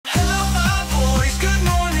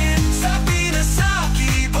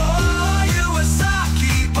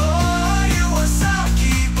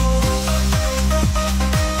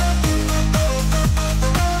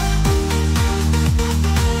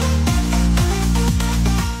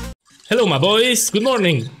Hello my boys, good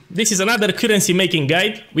morning. This is another currency making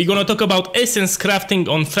guide. We're gonna talk about essence crafting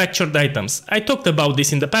on fractured items. I talked about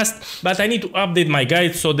this in the past, but I need to update my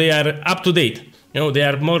guides so they are up to date. You know, they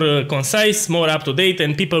are more concise, more up to date,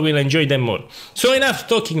 and people will enjoy them more. So enough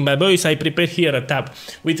talking my boys, I prepared here a tab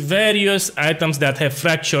with various items that have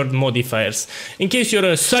fractured modifiers. In case you're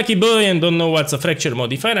a sucky boy and don't know what's a fractured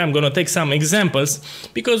modifier, I'm gonna take some examples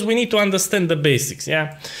because we need to understand the basics,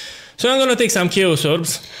 yeah? So I'm gonna take some chaos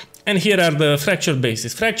orbs. And here are the fractured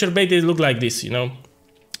bases. Fractured bases look like this, you know.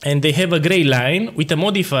 And they have a gray line with a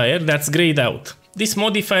modifier that's grayed out. These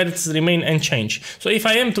modifiers remain unchanged. So if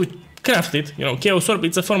I am to craft it, you know, Chaos Orb,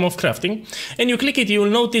 it's a form of crafting. And you click it, you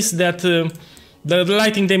will notice that the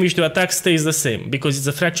lightning damage to attack stays the same because it's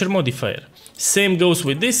a fracture modifier. Same goes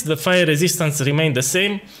with this, the fire resistance remains the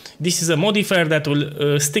same. This is a modifier that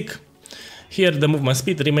will stick. Here the movement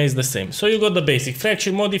speed remains the same. So you got the basic.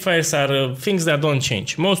 Fracture modifiers are things that don't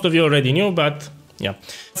change. Most of you already knew, but yeah.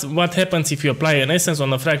 So what happens if you apply an essence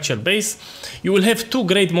on a fracture base? You will have two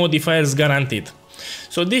great modifiers guaranteed.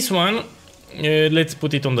 So this one, let's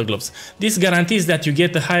put it on the gloves. This guarantees that you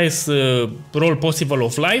get the highest roll possible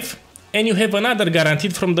of life, and you have another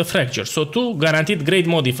guaranteed from the fracture. So two guaranteed great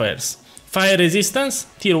modifiers. Fire resistance,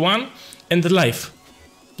 tier 1, and life.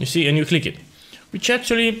 You see, and you click it. Which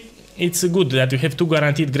actually, it's good that you have two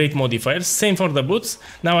guaranteed great modifiers. Same for the boots.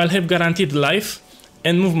 Now I'll have guaranteed life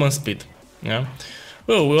and movement speed. Yeah.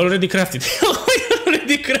 Oh, we already crafted. We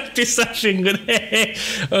already crafted something good.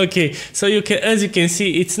 Okay, so you can, as you can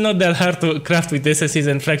see, it's not that hard to craft with SSCs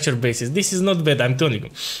and fracture bases. This is not bad, I'm telling you.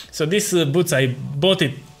 So these boots, I bought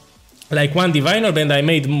it like one divine orb and I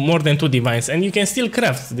made more than 2 divines, and you can still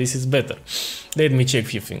craft. This is better. Let me check a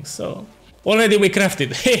few things. So already we crafted.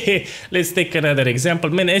 Let's take another example.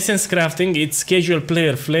 Man, essence crafting, it's casual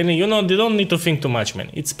player friendly. You know, they don't need to think too much, man.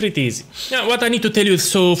 It's pretty easy. Now, what I need to tell you,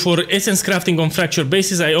 so for essence crafting on fracture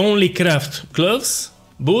bases, I only craft gloves,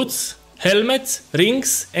 boots, helmets,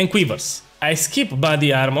 rings, and quivers. I skip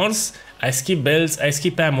body armors, I skip belts, I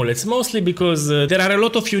skip amulets, mostly because there are a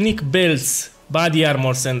lot of unique belts, body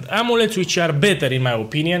armors and amulets which are better in my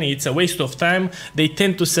opinion. It's a waste of time, they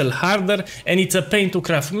tend to sell harder, and it's a pain to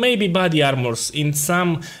craft maybe body armors in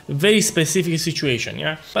some very specific situation,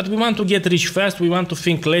 yeah? But we want to get rich fast, we want to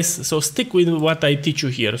think less, so stick with what I teach you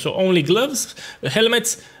here. So only gloves,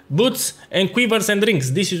 helmets, boots, and quivers and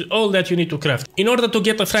rings. This is all that you need to craft. In order to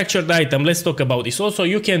get a fractured item, let's talk about this. Also,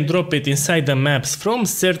 you can drop it inside the maps from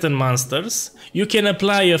certain monsters. You can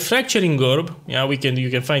apply a fracturing orb. Yeah, you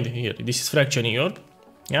can find it here. This is fracturing orb.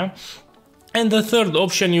 Yeah. And the third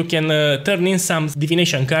option, you can turn in some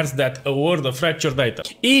divination cards that award a fractured item.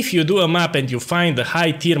 If you do a map and you find a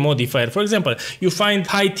high tier modifier, for example, you find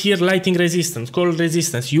high tier lighting resistance, cold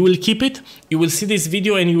resistance, you will keep it, you will see this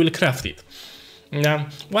video and you will craft it. Now,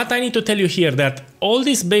 what I need to tell you here, that all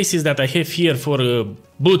these bases that I have here for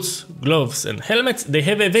boots, gloves and helmets, they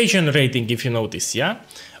have evasion rating if you notice, yeah?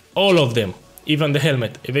 All of them, even the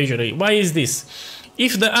helmet, evasion rating. Why is this?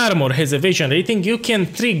 If the armor has evasion rating, you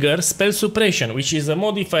can trigger spell suppression, which is a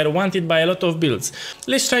modifier wanted by a lot of builds.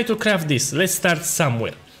 Let's try to craft this. Let's start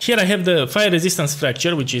somewhere. Here I have the fire resistance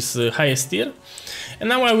fracture, which is highest tier. And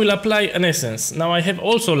now I will apply an essence. Now I have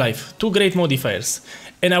also life, 2 great modifiers.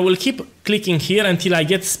 And I will keep clicking here until I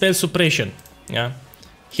get spell suppression. Yeah,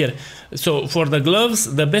 here. So for the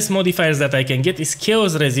gloves, the best modifiers that I can get is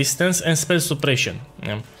chaos resistance and spell suppression.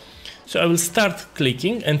 Yeah. So I will start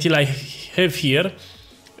clicking until I have here.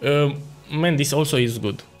 Man, this also is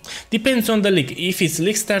good. Depends on the leak. If it's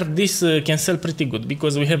leak start, this can sell pretty good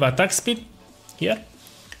because we have attack speed here.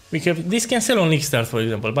 We have this can sell on leak start, for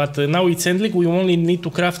example, but now it's end leak. We only need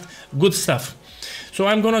to craft good stuff. So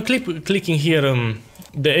I'm gonna keep clicking here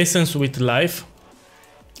the essence with life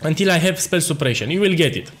until I have spell suppression. You will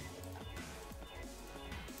get it.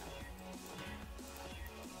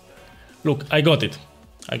 Look, I got it.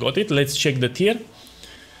 I got it. Let's check the tier.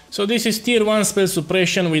 So this is tier 1 spell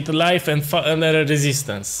suppression with life and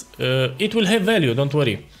resistance. It will have value, don't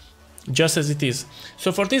worry. Just as it is.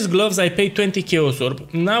 So for these gloves I paid 20 chaos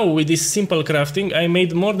orb. Now with this simple crafting I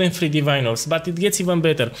made more than 3 divine orbs, but it gets even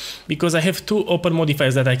better because I have 2 open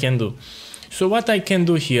modifiers that I can do. So what I can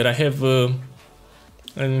do here, I have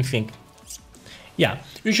let me think. Yeah,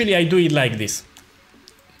 usually I do it like this.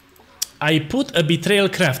 I put a betrayal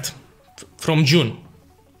craft from June,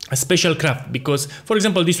 a special craft, because for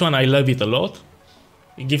example this one I love it a lot.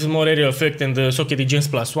 It gives more area effect and the socket gems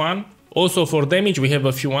 +1. Also for damage we have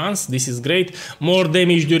a few ones, this is great. More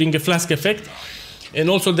damage during a flask effect. And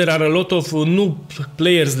also there are a lot of noob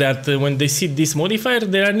players that when they see this modifier,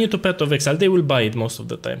 they are new to Path of Exile, they will buy it most of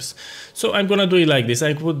the times. So I'm gonna do it like this.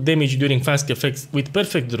 I put damage during fast effects with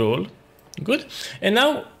perfect roll. Good. And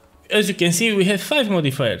now, as you can see, we have 5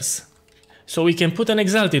 modifiers. So we can put an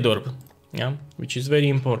Exalted Orb, yeah, which is very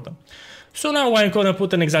important. So now I'm gonna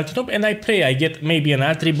put an Exalted Orb and I pray I get maybe an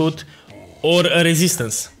attribute or a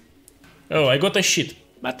resistance. Oh, I got a shit,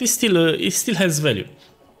 but it still has value.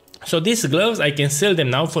 So these gloves, I can sell them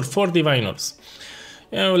now for 4 Divine Orbs.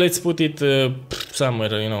 You know, let's put it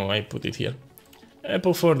somewhere, you know, I put it here. I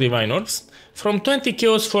put 4 Divine Orbs. From 20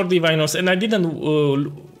 chaos, 4 Divine Orbs, and I didn't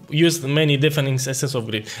use many deafening Essence of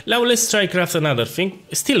Greed. Now let's try craft another thing.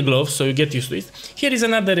 Still gloves, so you get used to it. Here is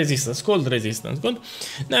another resistance, cold resistance. Good.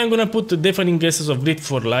 Now I'm gonna put the deafening Essence of Greed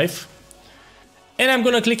for life. And I'm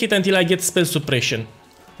gonna click it until I get spell suppression.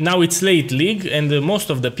 Now it's late league, and most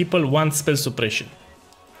of the people want spell suppression.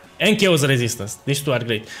 And chaos resistance. These two are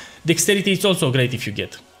great. Dexterity is also great if you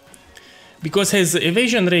get. Because it has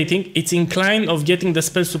evasion rating, it's inclined of getting the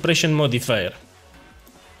spell suppression modifier.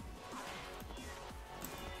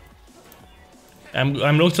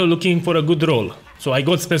 I'm also looking for a good roll. So I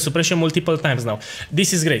got spell suppression multiple times now.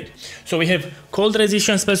 This is great. So we have cold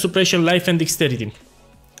resistance, spell suppression, life, and dexterity.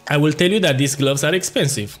 I will tell you that these gloves are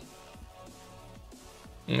expensive.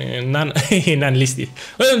 Non-listed.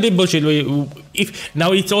 Well, the bullshit.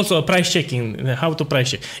 Now it's also a price checking. How to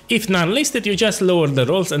price check? If non-listed, you just lower the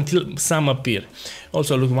rolls until some appear.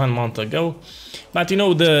 Also, look 1 month ago. But you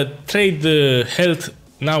know the trade health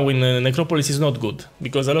now in Necropolis is not good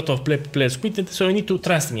because a lot of players quit it. So you need to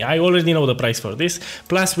trust me. I already know the price for this.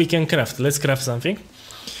 Plus, we can craft. Let's craft something.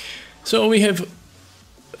 So we have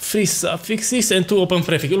 3 suffixes and 2 open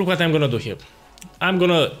prefixes. Look what I'm gonna do here. I'm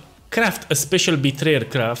gonna craft a special betrayer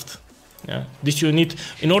craft. Yeah. This you need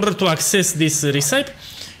in order to access this recipe.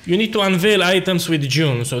 You need to unveil items with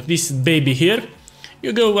June. So this baby here,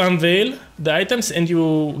 you go unveil the items and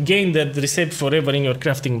you gain that recipe forever in your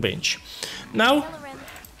crafting bench. Now,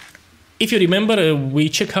 if you remember, we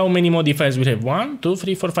check how many modifiers we have. 1, 2,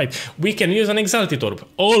 3, 4, 5. We can use an Exalted Orb.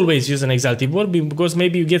 Always use an Exalted Orb because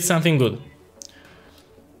maybe you get something good.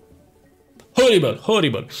 Horrible,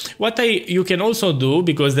 horrible. What you can also do,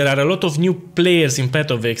 because there are a lot of new players in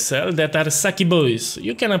Path of Exile that are sucky boys,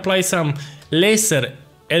 you can apply some lesser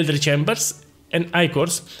Eldritch Embers and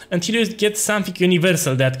Ichors until you get something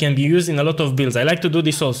universal that can be used in a lot of builds. I like to do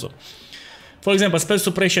this also. For example, spell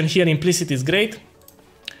suppression here implicit is great.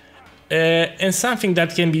 And something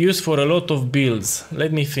that can be used for a lot of builds.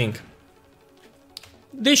 Let me think.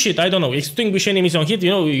 This shit, I don't know. Extinguish enemies on hit, you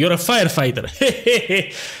know, you're a firefighter.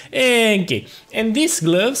 Okay. And these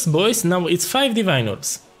gloves, boys, now it's 5 Divine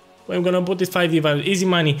Orbs. I'm gonna put it 5 Divine Orbs. Easy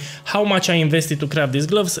money. How much I invested to craft these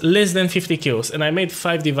gloves? Less than 50 chaos. And I made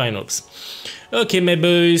 5 Divine Orbs. Okay, my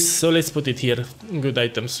boys. So let's put it here. Good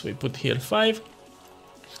items. We put here 5.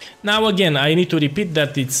 Now again, I need to repeat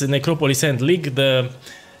that it's Necropolis End League.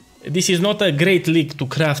 This is not a great league to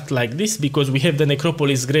craft like this because we have the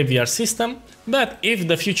Necropolis graveyard system, but if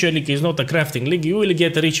the future league is not a crafting league, you will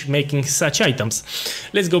get rich making such items.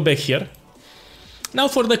 Let's go back here. Now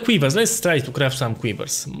for the quivers, let's try to craft some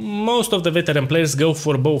quivers. Most of the veteran players go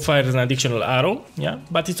for bow, fire and additional arrow, yeah,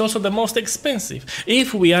 but it's also the most expensive.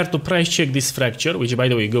 If we are to price check this fracture, which by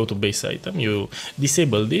the way, go to base item, you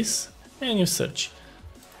disable this and you search.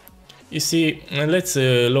 You see, let's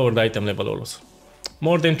lower the item level also.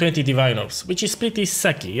 More than 20 Divine Orbs, which is pretty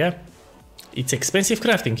sucky, yeah? It's expensive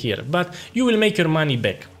crafting here, but you will make your money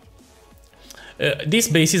back. These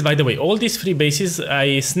bases, by the way, all these free bases,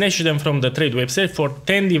 I snatched them from the trade website for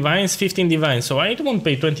 10 divines, 15 divines, so I won't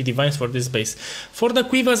pay 20 divines for this base. For the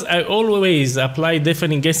quivers, I always apply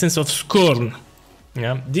Deafening Essence of Scorn.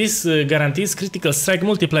 Yeah? This guarantees critical strike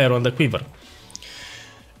multiplier on the quiver.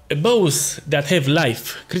 Bows that have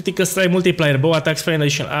life, critical strike multiplier, bow attacks, fire and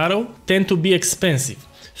additional arrow tend to be expensive.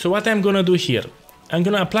 So what I'm gonna do here, I'm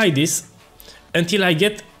gonna apply this until I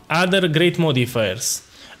get other great modifiers.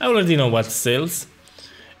 I already know what sells.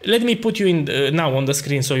 Let me put you in now on the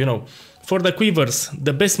screen so you know. For the quivers,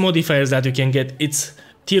 the best modifiers that you can get, it's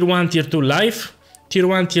tier 1, tier 2 life, tier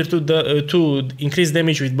 1, tier 2 to increase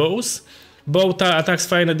damage with bows, bow attacks,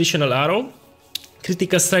 fire and additional arrow,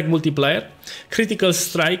 critical strike multiplier, critical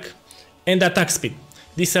strike, and attack speed.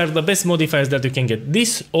 These are the best modifiers that you can get.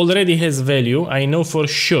 This already has value, I know for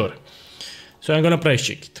sure. So I'm gonna price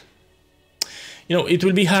check it. You know, it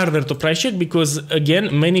will be harder to price check because,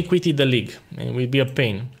 again, many quitted the league. And it will be a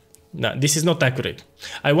pain. No, this is not accurate.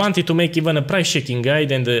 I wanted to make even a price checking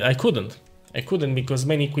guide and I couldn't. I couldn't because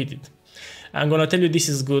many quitted. I'm gonna tell you this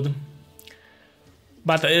is good.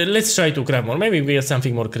 But let's try to grab more. Maybe we get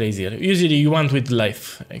something more crazier. Usually you want with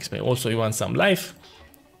life. Also you want some life.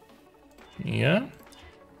 Yeah.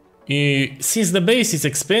 Since the base is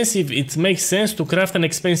expensive, it makes sense to craft an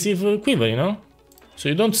expensive quiver, you know? So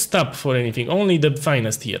you don't stop for anything, only the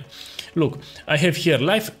finest here. Look, I have here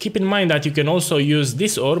life. Keep in mind that you can also use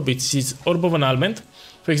this orb, which is Orb of Annulment.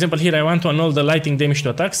 For example, here I want to annul the lightning damage to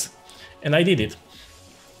attacks, and I did it.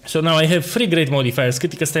 So now I have 3 great modifiers: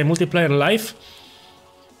 critical strike, multiplier, life,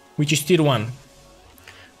 which is tier 1.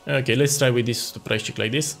 Okay, let's try with this to price check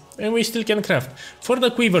like this, and we still can craft. For the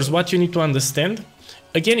quivers, what you need to understand,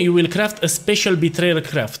 again, you will craft a special betrayal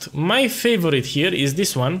craft. My favorite here is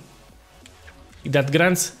this one, that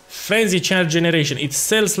grants frenzy charge generation. It's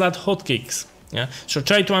cell slot hotcakes. Yeah, so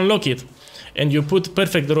try to unlock it, and you put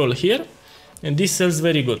perfect roll here, and this sells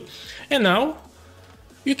very good. And now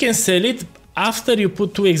you can sell it after you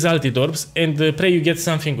put 2 exalted orbs and pray you get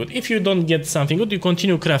something good. If you don't get something good, you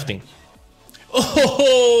continue crafting.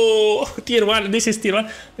 Oh, tier 1. This is tier 1.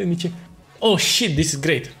 Let me check. Oh shit, this is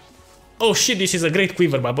great. Oh shit, this is a great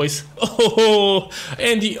quiver, my boys. Oh,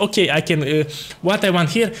 and okay, I can. What I want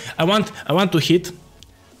here, I want to hit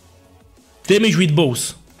damage with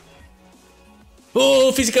bows.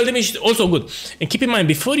 Oh, physical damage also good. And keep in mind,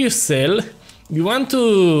 before you sell, you want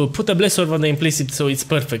to put a bless orb on the implicit, so it's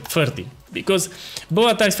perfect 30. Because bow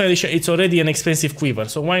attacks foundation, it's already an expensive quiver,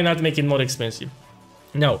 so why not make it more expensive?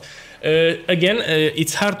 Now, again,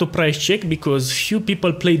 it's hard to price check because few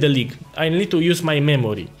people play the league. I need to use my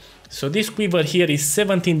memory. So this quiver here is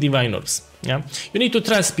 17 divine orbs. Yeah, you need to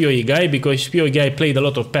trust POEGuy because POEGuy played a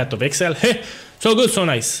lot of Path of Exile. So good, so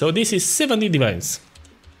nice. So this is 70 divines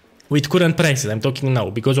with current prices. I'm talking now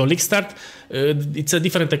because on League Start it's a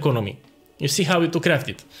different economy. You see how to craft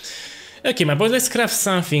it. Okay, my boys, let's craft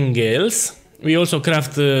something else. We also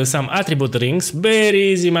craft some attribute rings.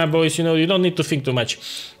 Very easy, my boys. You know, you don't need to think too much.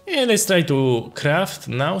 And let's try to craft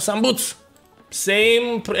now some boots.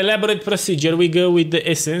 Same elaborate procedure. We go with the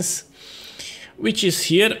essence, which is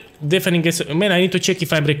here. Deafening essence. Man, I need to check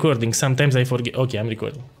if I'm recording. Sometimes I forget. Okay, I'm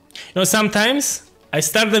recording. You know, sometimes I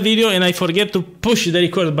start the video and I forget to push the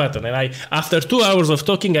record button. And after 2 hours of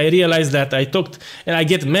talking, I realize that I talked and I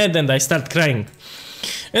get mad and I start crying.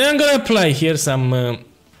 And I'm gonna apply here some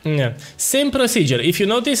same procedure. If you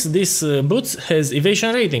notice, this boots has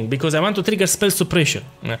evasion rating because I want to trigger spell suppression.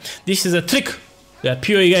 This is a trick that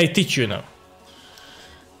POEGuy teach you now.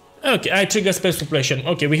 Okay, I trigger spell suppression.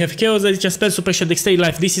 Okay, we have chaos, spell suppression, dexterity,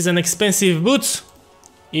 life. This is an expensive boots.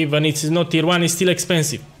 Even it's not tier 1, it's still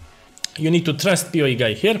expensive. You need to trust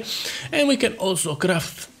POEGuy here. And we can also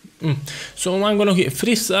craft. So I'm gonna get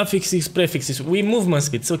 3 suffixes, prefixes. We movement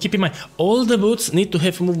speed. So keep in mind, all the boots need to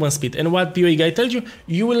have movement speed. And what POEGuy tells you,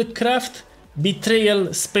 you will craft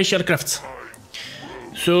betrayal special crafts.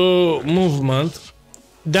 So movement,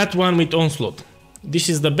 that one with onslaught. This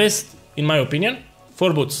is the best, in my opinion,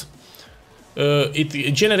 for boots.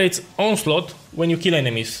 It generates onslaught when you kill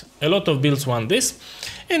enemies. A lot of builds want this.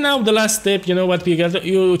 And now the last step, you know what we got?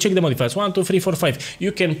 You check the modifiers. 1, 2, 3, 4, 5.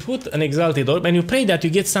 You can put an exalted orb and you pray that you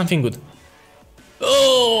get something good.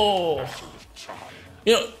 Oh!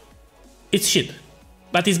 You know, it's shit.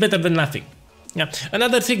 But it's better than nothing. Yeah.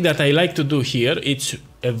 Another trick that I like to do here, it's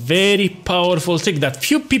a very powerful trick that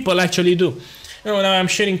few people actually do. You know, now I'm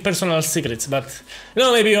sharing personal secrets, but you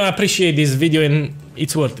know, maybe you appreciate this video and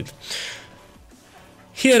it's worth it.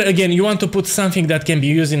 Here again, you want to put something that can be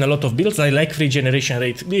used in a lot of builds. I like regeneration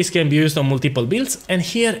rate. This can be used on multiple builds. And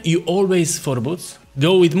here you always, for boots,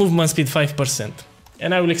 go with movement speed 5%.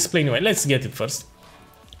 And I will explain why. Let's get it first.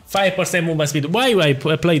 5% movement speed. Why do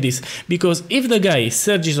I apply this? Because if the guy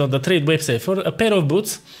searches on the trade website for a pair of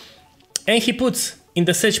boots and he puts in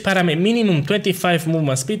the search parameter minimum 25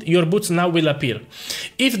 movement speed, your boots now will appear.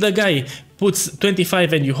 If the guy puts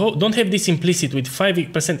 25 and you don't have this implicit with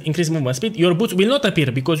 5% increased movement speed, your boots will not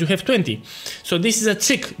appear because you have 20. So this is a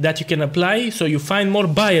trick that you can apply so you find more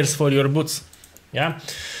buyers for your boots. Yeah.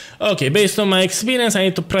 Okay, based on my experience, I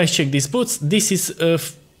need to price check these boots. This is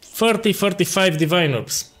 30-35 divine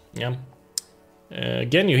orbs. Yeah.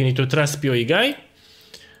 Again, you need to trust POEGuy.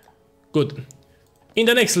 Good. In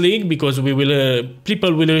the next league, because we will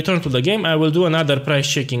people will return to the game, I will do another price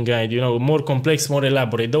checking guide, you know, more complex, more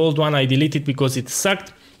elaborate. The old one I deleted because it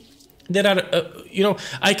sucked. There are, you know,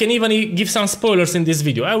 I can even give some spoilers in this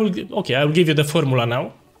video. I will give you the formula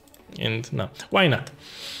now. And now, why not?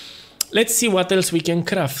 Let's see what else we can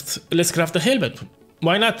craft. Let's craft a helmet.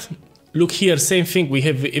 Why not? Look here, same thing. We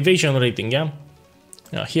have evasion rating, yeah?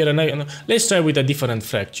 Here, let's try with a different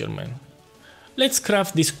fracture, man. Let's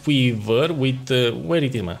craft this quiver with, where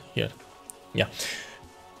it is, man? Here. Yeah.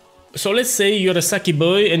 So let's say you're a sucky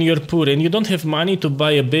boy and you're poor and you don't have money to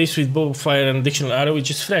buy a base with bow, fire and additional arrow which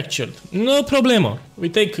is fractured. No problemo. We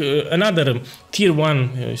take another tier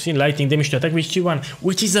 1, see, lightning damage to attack with tier 1,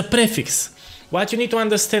 which is a prefix. What you need to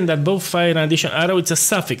understand that bow, fire and additional arrow, it's a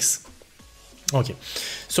suffix. Okay,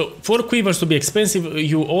 so for quivers to be expensive,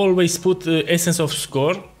 you always put essence of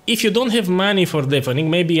score. If you don't have money for deafening,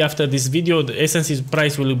 maybe after this video the essence's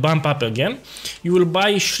price will bump up again. You will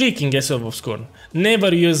buy shrieking essence of score.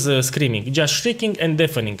 Never use screaming, just shrieking and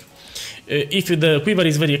deafening. If the quiver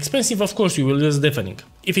is very expensive, of course you will use deafening.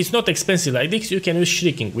 If it's not expensive like this, you can use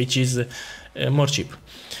shrieking, which is more cheap.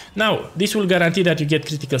 Now, this will guarantee that you get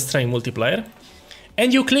critical strike multiplier.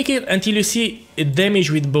 And you click it until you see a damage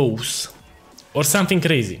with bows. Or something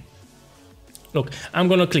crazy. Look, I'm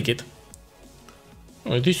gonna click it.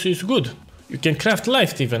 Oh, this is good. You can craft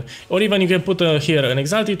life even. Or even you can put here an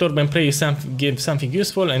exalted orb and play give something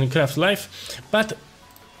useful and craft life. But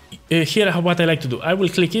here what I like to do. I will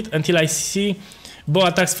click it until I see bow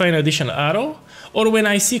attacks final edition arrow. Or when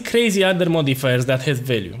I see crazy other modifiers that has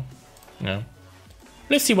value. Yeah.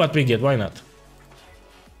 Let's see what we get, why not?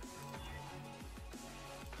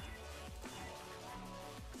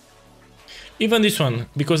 Even this one,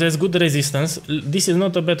 because it has good resistance, this is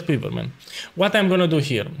not a bad quiver, man. What I'm gonna do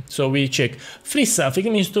here, so we check. Free suffix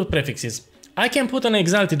means 2 prefixes. I can put an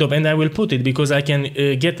exalted orb and I will put it because I can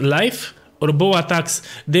get life or bow attacks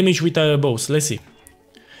damage with bows. Let's see.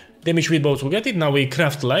 Damage with bows, we get it. Now we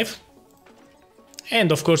craft life.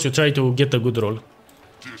 And of course you try to get a good roll.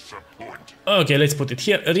 Okay, let's put it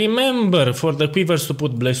here. Remember for the quivers to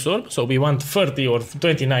put Bless Orb, so we want 30 or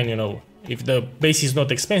 29, you know. If the base is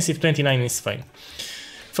not expensive, 29 is fine.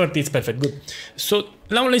 30 is perfect, good. So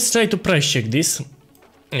now let's try to price check this.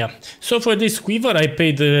 Yeah, so for this quiver I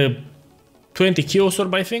paid 20 Chaos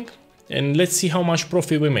Orb, I think. And let's see how much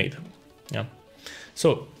profit we made. Yeah.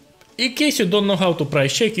 So, in case you don't know how to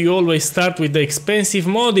price check, you always start with the expensive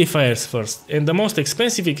modifiers first. And the most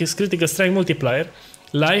expensive is Critical Strike Multiplier,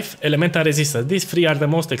 Life, Elemental Resistance. These three are the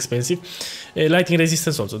most expensive. Lightning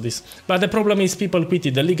Resistance also, this. But the problem is people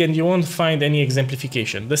quitted the league and you won't find any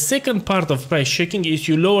exemplification. The second part of price checking is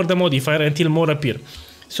you lower the modifier until more appear.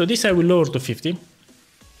 So this I will lower to 50.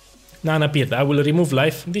 None appeared. I will remove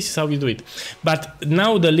life. This is how we do it. But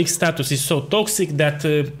now the league status is so toxic that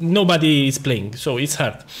nobody is playing. So it's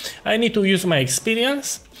hard. I need to use my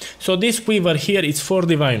experience. So this quiver here is 4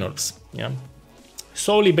 Divine Orbs. Yeah.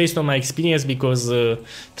 Solely based on my experience because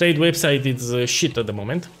trade website is shit at the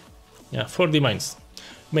moment. Yeah, 4 divines.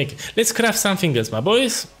 Make it. Let's craft something else, my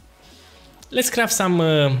boys. Let's craft some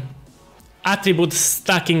attribute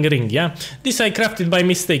stacking ring. Yeah, this I crafted by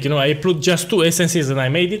mistake. You know, I put just 2 essences and I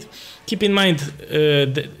made it. Keep in mind,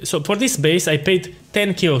 so for this base I paid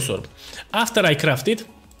 10 Chaos Orb. After I crafted,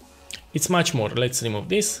 it's much more. Let's remove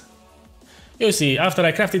this. You see, after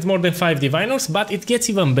I crafted more than 5 Divine Orbs, but it gets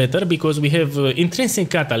even better because we have Intrinsic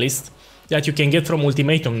Catalyst that you can get from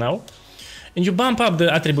Ultimatum now. And you bump up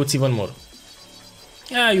the attributes even more.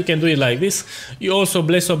 Yeah, you can do it like this. You also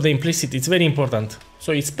bless up the implicit, it's very important.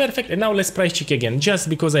 So it's perfect, and now let's price check again, just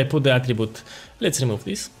because I put the attribute. Let's remove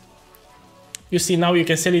this. You see, now you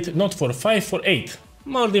can sell it not for 5, for 8.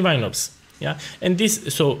 More Divine Orbs. Yeah, and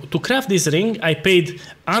this, so to craft this ring, I paid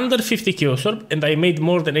under 50 Chaos Orb, and I made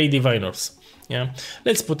more than 8 Divine Orbs. Yeah,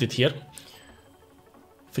 let's put it here.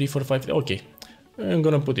 3, 4, 5, okay. I'm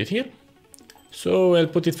gonna put it here. So I'll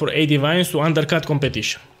put it for 8 divines to undercut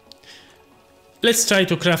competition. Let's try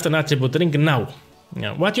to craft an attribute ring now.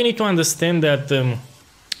 Yeah, what you need to understand that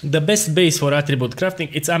the best base for attribute crafting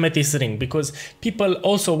it's Amethyst ring because people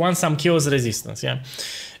also want some chaos resistance. Yeah,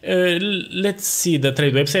 let's see the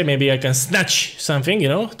trade website. Maybe I can snatch something, you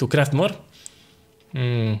know, to craft more.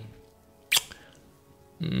 Man,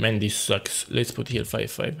 this sucks. Let's put here 5,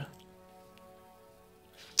 5.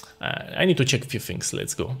 I need to check a few things.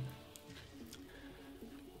 Let's go.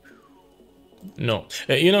 No,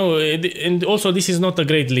 you know, and also this is not a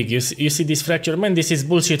great league. You see this fracture, man, this is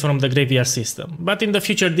bullshit from the graveyard system. But in the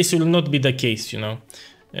future, this will not be the case, you know.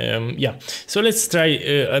 Yeah, so let's try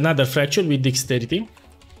another fracture with dexterity.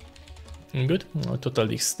 Good, total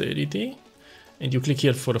dexterity. And you click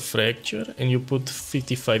here for a fracture and you put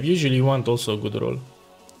 55. Usually you want also a good roll.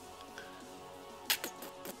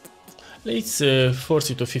 Let's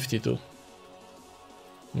force it to 52.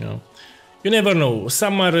 No. You never know.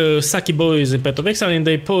 Some are sucky boys in Path of Exile and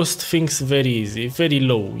they post things very easy, very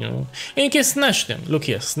low, you know. And you can snatch them. Look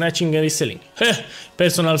here, snatching and reselling.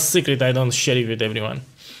 Personal secret, I don't share it with everyone.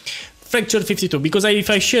 Fracture 52, because if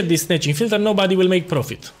I share this snatching filter, nobody will make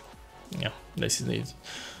profit. Yeah, this is it.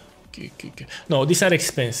 Okay. No, these are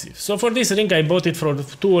expensive. So for this ring, I bought it for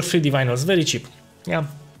 2 or 3 Divine Orbs, very cheap. Yeah,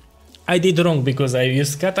 I did wrong because I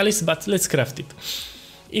used Catalyst, but let's craft it.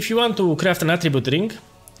 If you want to craft an attribute ring,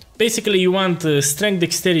 basically you want strength,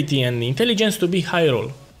 dexterity and intelligence to be high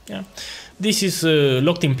roll. Yeah, this is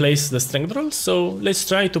locked in place, the strength roll, so let's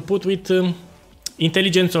try to put with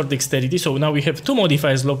intelligence or dexterity. So now we have two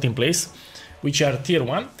modifiers locked in place, which are tier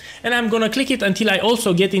 1, and I'm gonna click it until I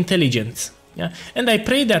also get intelligence. Yeah, and I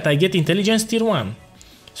pray that I get intelligence tier 1.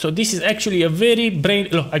 So this is actually a very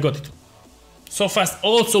look, I got it so fast.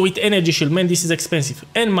 Also with energy shield, man, this is expensive.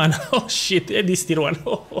 And mana, oh shit, and this tier 1.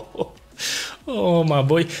 Oh my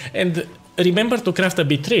boy. And remember to craft a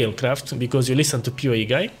betrayal craft, because you listen to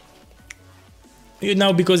POEGuy.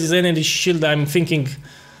 Now, because it's energy shield, I'm thinking,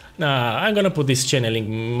 nah, I'm gonna put this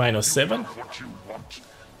channeling -7.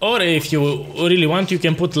 Or if you really want, you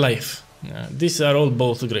can put life. These are all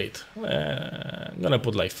both great. I'm gonna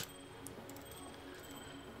put life.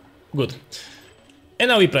 Good. And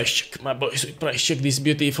now we price check, my boys. We price check this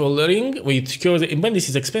beautiful ring with cures. But this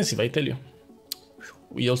is expensive, I tell you.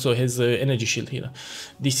 We also has energy shield here.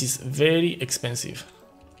 This is very expensive.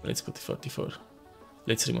 Let's put 44.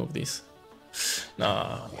 Let's remove this.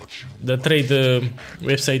 Nah, the trade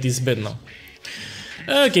website is bad now.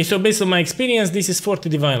 Okay, so based on my experience, this is 40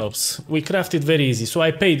 divine orbs. We crafted very easy. So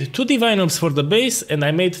I paid 2 divine orbs for the base, and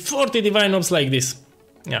I made 40 divine orbs like this.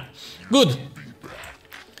 Yeah, good.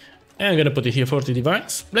 And I'm gonna put it here, 40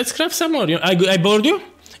 divines. Let's craft some more. I bored you?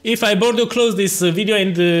 If I bored you, close this video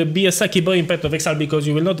and be a sucky boy in Path of Exile, because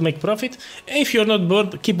you will not make profit. If you're not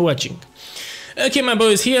bored, keep watching. Okay, my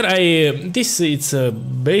boys, here it's a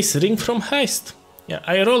base ring from Heist. Yeah,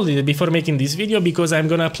 I rolled it before making this video because I'm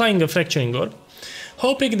gonna applying a fracturing orb,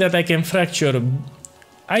 hoping that I can fracture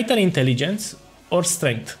either intelligence or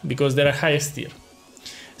strength, because they're highest tier.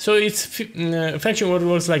 So it's fracturing orb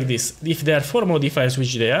works like this. If there are 4 modifiers,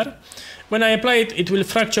 which they are, when I apply it, it will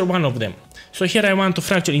fracture one of them. So here I want to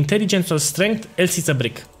fracture intelligence or strength, else it's a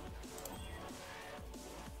brick.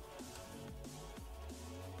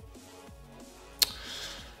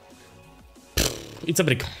 It's a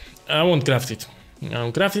brick. I won't craft it. I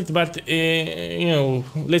won't craft it, but you know,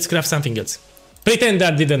 let's craft something else. Pretend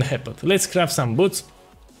that didn't happen. Let's craft some boots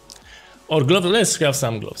or gloves. Let's craft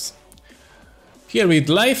some gloves. Here with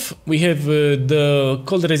life, we have the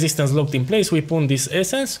cold resistance locked in place. We put this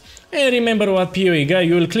essence. And remember what POEGuy,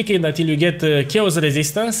 you will click it until you get chaos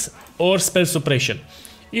resistance or spell suppression.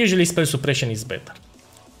 Usually spell suppression is better.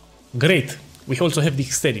 Great. We also have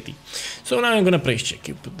dexterity. So now I'm gonna price check.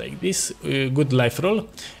 You put like this, good life roll.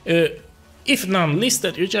 If none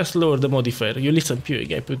listed, you just lower the modifier. You listen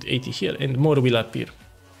POEGuy, put 80 here, and more will appear.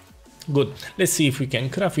 Good. Let's see if we can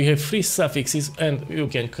craft. We have 3 suffixes, and you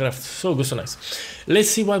can craft. So good, so nice. Let's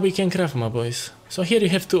see what we can craft, my boys. So here you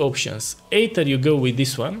have 2 options. Either you go with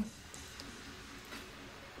this one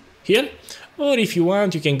here, or if you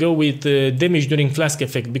want, you can go with damage during flask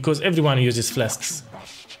effect, because everyone uses flasks.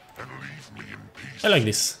 I like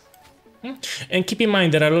this. And keep in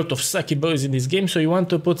mind, there are a lot of sucky boys in this game, so you want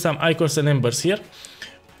to put some icons and embers here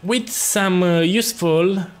with some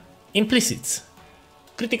useful implicits.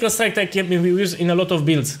 Critical strike tag can be used in a lot of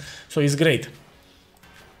builds, so it's great.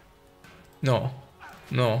 No.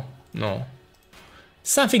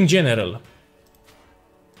 Something general.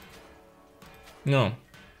 No.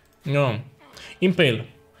 Impale.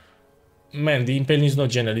 Man, the impale is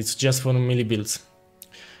not general, it's just for melee builds.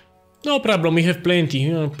 No problem, we have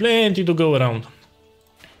plenty, plenty to go around.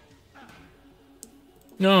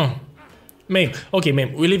 No. Ma'am, okay,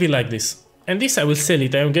 ma'am, we leave it like this. And this I will sell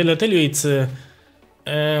it. I'm gonna tell you it's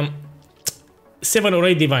 7 or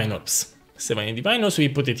 8 divine orbs. 7 divine orbs, we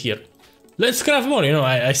put it here. Let's craft more,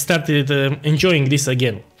 I started enjoying this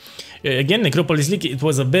again. Again, Necropolis League, it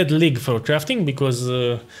was a bad league for crafting because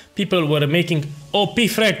people were making OP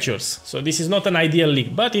fractures. So this is not an ideal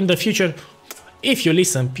league, but in the future, if you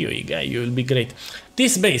listen POEGuy, you will be great.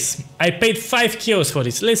 This base, I paid 5 chaos for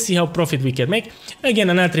this. Let's see how profit we can make. Again,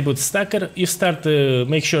 an attribute stacker. You start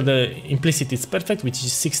make sure the implicit is perfect, which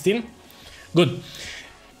is 16. Good.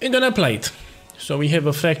 I'm gonna apply it. So we have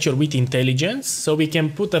a fracture with intelligence. So we can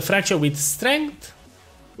put a fracture with strength,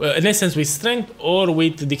 an essence with strength, or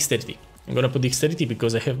with dexterity. I'm gonna put dexterity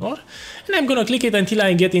because I have more. And I'm gonna click it until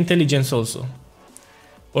I get intelligence also.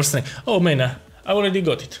 Or strength. Oh man, I already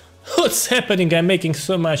got it. What's happening? I'm making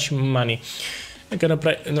so much money. I'm gonna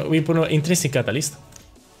we put an intrinsic catalyst.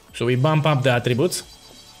 So we bump up the attributes.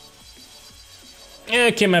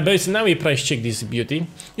 Okay, my boys, now we price check this beauty.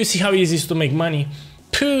 You see how easy it is to make money?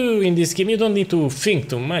 Pooh, in this game, you don't need to think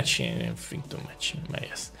too much.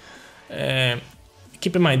 Yes.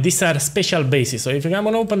 Keep in mind, these are special bases. So if I'm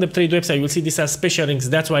gonna open the trade website, you'll see these are special rings.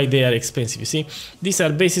 That's why they are expensive. You see, these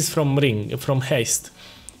are bases from Heist.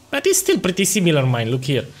 But it's still pretty similar, mine. Look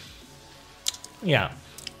here. Yeah,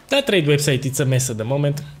 that trade website, it's a mess at the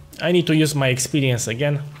moment. I need to use my experience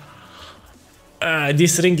again.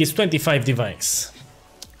 This ring is 25 divines.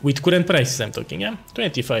 With current prices I'm talking, yeah?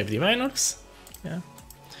 25 divine orbs. Yeah.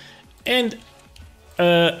 And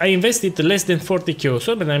I invested less than 40k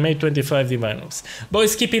so, but I made 25 diviners.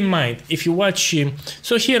 Boys, keep in mind, if you watch,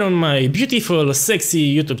 so here on my beautiful,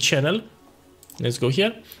 sexy YouTube channel, let's go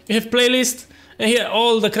here, you have playlist, and here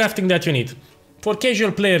all the crafting that you need. For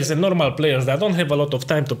casual players and normal players that don't have a lot of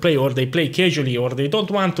time to play, or they play casually, or they don't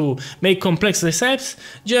want to make complex recipes,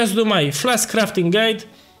 just do my FLASK crafting guide,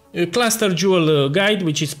 cluster jewel guide,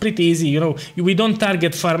 which is pretty easy. You know, we don't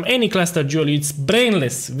target farm any cluster jewel. It's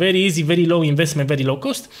brainless, very easy, very low investment, very low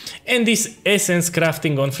cost. And this essence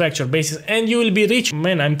crafting on fracture basis, and you will be rich,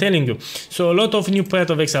 man, I'm telling you. So a lot of new Path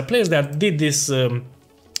of Exile players that did this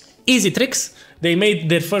easy tricks, they made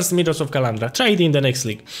their first Mirrors of Kalandra. Try it in the next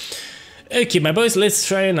league. Okay, my boys, let's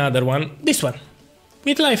try another one. This one,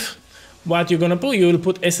 with life. What you're gonna put? You will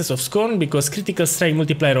put Essence of Scorn, because critical strike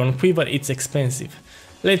multiplier on quiver, it's expensive.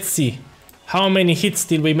 Let's see how many hits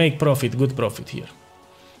till we make profit, good profit here.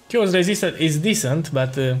 Chaos resistance is decent,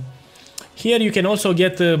 but here you can also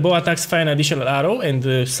get bow attacks, fire an additional arrow,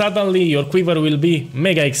 and suddenly your quiver will be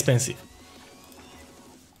mega expensive.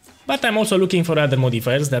 But I'm also looking for other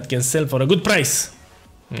modifiers that can sell for a good price.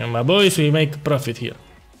 And my boys, we make profit here.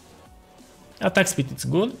 Attack speed, it's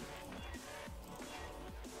good.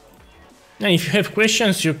 And if you have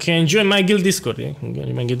questions, you can join my guild Discord. Yeah? You can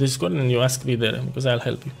join my guild Discord and you ask me there, because I'll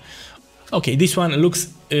help you. Okay, this one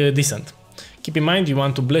looks decent. Keep in mind, you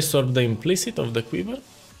want to bless orb the implicit of the quiver.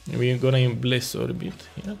 We're gonna bless orb it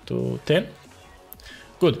here to 10.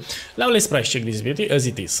 Good. Now let's price check this beauty as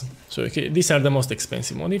it is. So okay, these are the most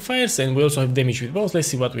expensive modifiers, and we also have damage with bows. Let's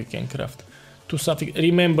see what we can craft. To suffix.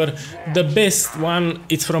 Remember, the best one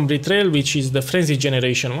is from Betrayal, which is the Frenzy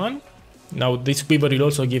Generation one. Now this quiver will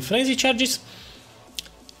also give frenzy charges,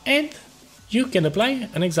 and you can apply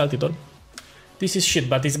an exalted orb. This is shit,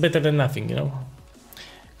 but it's better than nothing, you know.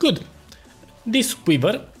 Good. This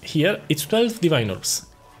quiver here, it's 12 divine orbs.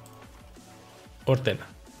 Or 10.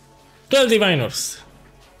 12 divine orbs.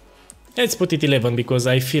 Let's put it 11, because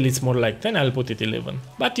I feel it's more like 10, I'll put it 11.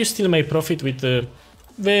 But you still may profit with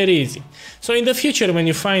very easy. So in the future, when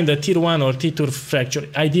you find a tier 1 or tier 2 fracture,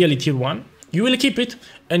 ideally tier 1, you will keep it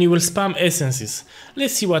and you will spam essences.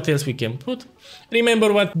 Let's see what else we can put.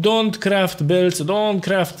 Remember what? Don't craft belts, don't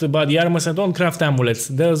craft body armors, and don't craft amulets.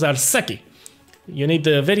 Those are sucky. You need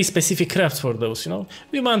a very specific crafts for those, you know.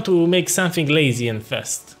 We want to make something lazy and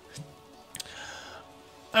fast.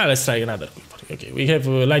 Let's try another quiver. Okay, we have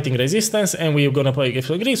lighting resistance, and we're gonna play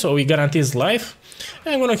FLASKS, so we guarantees life.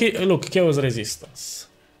 And I'm gonna look, chaos resistance.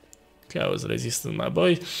 Chaos resistance, my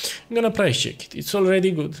boy. I'm gonna price check it. It's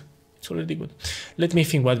already good. It's already good. Let me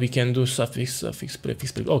think what we can do. Suffix,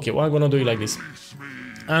 prefix. Okay, well, I'm gonna do it like this.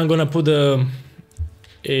 I'm gonna put the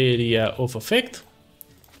area of effect.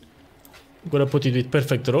 I'm gonna put it with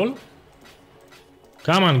perfect roll.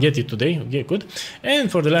 Come on, get it today. Okay, good. And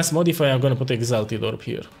for the last modifier, I'm gonna put exalted orb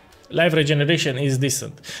here. Life regeneration is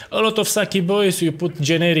decent. A lot of sucky boys, you put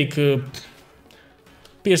generic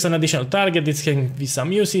pierce an additional target. This can be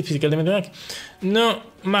some use. Physical damage. No,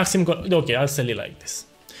 maximum. Okay, I'll sell it like this.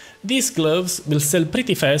 These gloves will sell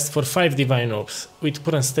pretty fast for 5 divine orbs with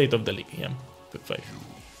current state of the league. Yeah,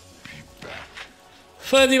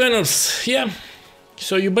 5 divine orbs. Yeah.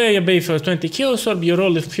 So you buy a bay for 20 kills, or you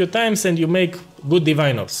roll a few times and you make good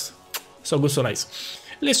divine orbs. So good, so nice.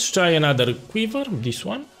 Let's try another quiver. This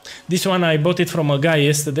one. This one I bought it from a guy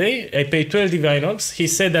yesterday. I paid 12 divine orbs. He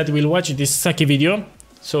said that we'll watch this sucky video,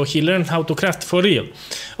 so he learned how to craft for real.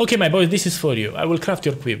 Okay, my boys, this is for you. I will craft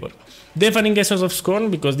your quiver. Deafening Essence of Scorn,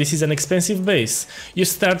 because this is an expensive base. You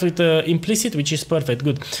start with implicit, which is perfect,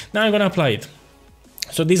 good. Now I'm gonna apply it.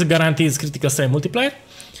 So this guarantees critical strike multiplier,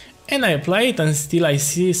 and I apply it until I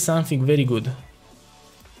see something very good.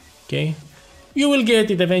 Okay, you will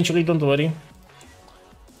get it eventually, don't worry.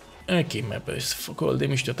 Okay, my boys, fuck all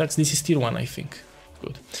damage to attacks. This is tier 1, I think.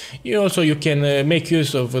 Good. You can make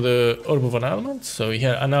use of the Orb of Annulment, so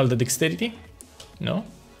here annul the dexterity. No,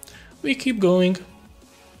 we keep going.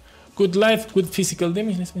 Good life, good physical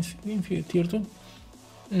damage. Let's make tier 2.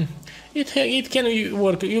 It can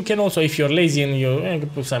work. You can also, if you're lazy and you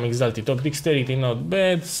put some exalted or dexterity, not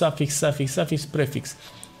bad. Suffix, prefix.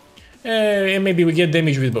 And maybe we get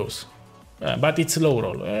damage with both. But it's low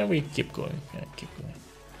roll. We keep going. Keep going.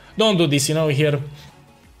 Don't do this, you know, here.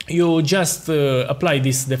 You just apply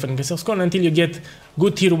this Deafening Essence of Scorn until you get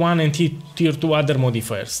good tier 1 and tier 2 other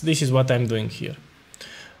modifiers. This is what I'm doing here.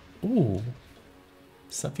 Ooh.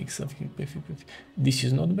 Suffix, prefix. This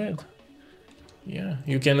is not bad. Yeah,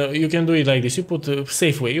 you can do it like this. You put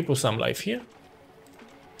safe way, you put some life here,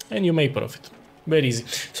 and you make profit. Very easy.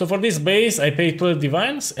 So for this base, I paid 12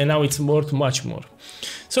 divines, and now it's worth much more.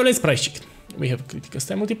 So let's price check. We have critical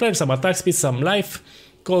stat multiplier, some attack speed, some life,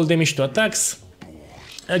 cold damage to attacks.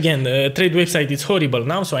 Again, trade website is horrible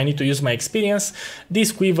now, so I need to use my experience.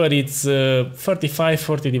 This quiver it's 35,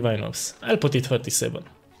 40 divine orbs. I'll put it 37.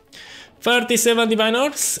 37 divine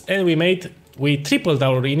orbs, and we tripled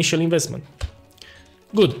our initial investment.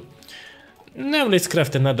 Good. Now let's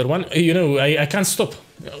craft another one. You know, I can't stop.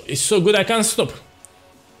 It's so good I can't stop.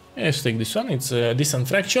 Let's take this one. It's a decent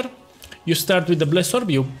fracture. You start with the bless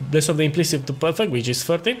orb. You bless orb the implicit to perfect, which is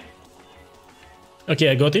 30. Okay,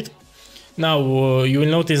 I got it. Now you will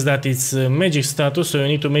notice that it's magic status, so you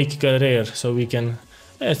need to make it rare. So we can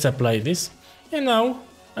let's apply this. And now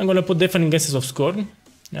I'm gonna put Deafening Gases of Scorn.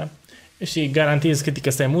 Yeah, you see, guarantees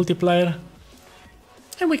critical stat multiplier.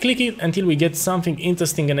 And we click it until we get something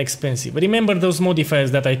interesting and expensive. Remember those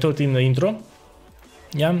modifiers that I taught in the intro?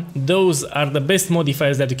 Yeah, those are the best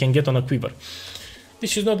modifiers that you can get on a quiver.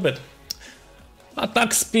 This is not bad.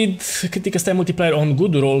 Attack speed, critical stat multiplier on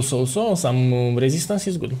good rolls also, some resistance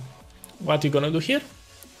is good. What you gonna do here?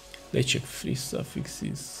 Let's check free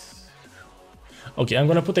suffixes. Okay, I'm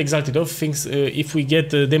gonna put exalted off things if we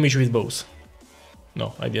get damage with bows.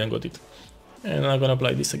 No, I didn't got it. And I'm gonna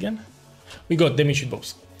apply this again. We got damage with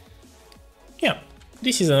bows. Yeah,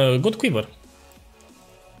 this is a good quiver.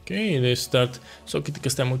 Okay, let's start. So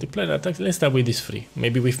critical stat multiplier attacks. Let's start with this 3.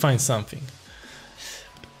 Maybe we find something.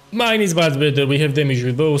 Mine is much better. We have damage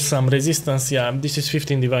with bows, some resistance. Yeah, this is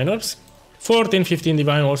 15 divine orbs. 14, 15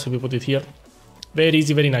 divine orbs. We put it here. Very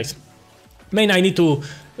easy, very nice. Man, I need to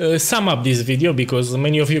sum up this video because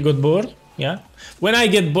many of you got bored. Yeah, when I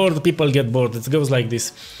get bored, people get bored. It goes like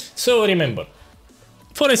this. So remember,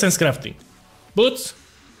 for essence crafting, boots,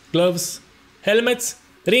 gloves, helmets,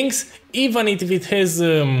 rings. Even if it has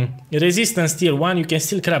resistance tier 1, you can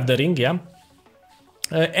still craft the ring. Yeah,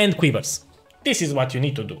 and quivers. This is what you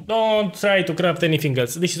need to do. Don't try to craft anything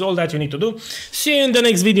else. This is all that you need to do. See you in the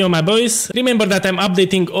next video, my boys. Remember that I'm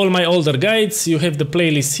updating all my older guides. You have the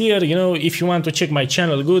playlist here. You know, if you want to check my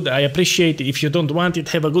channel, good. I appreciate it. If you don't want it,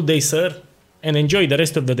 have a good day, sir. And enjoy the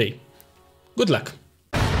rest of the day. Good luck.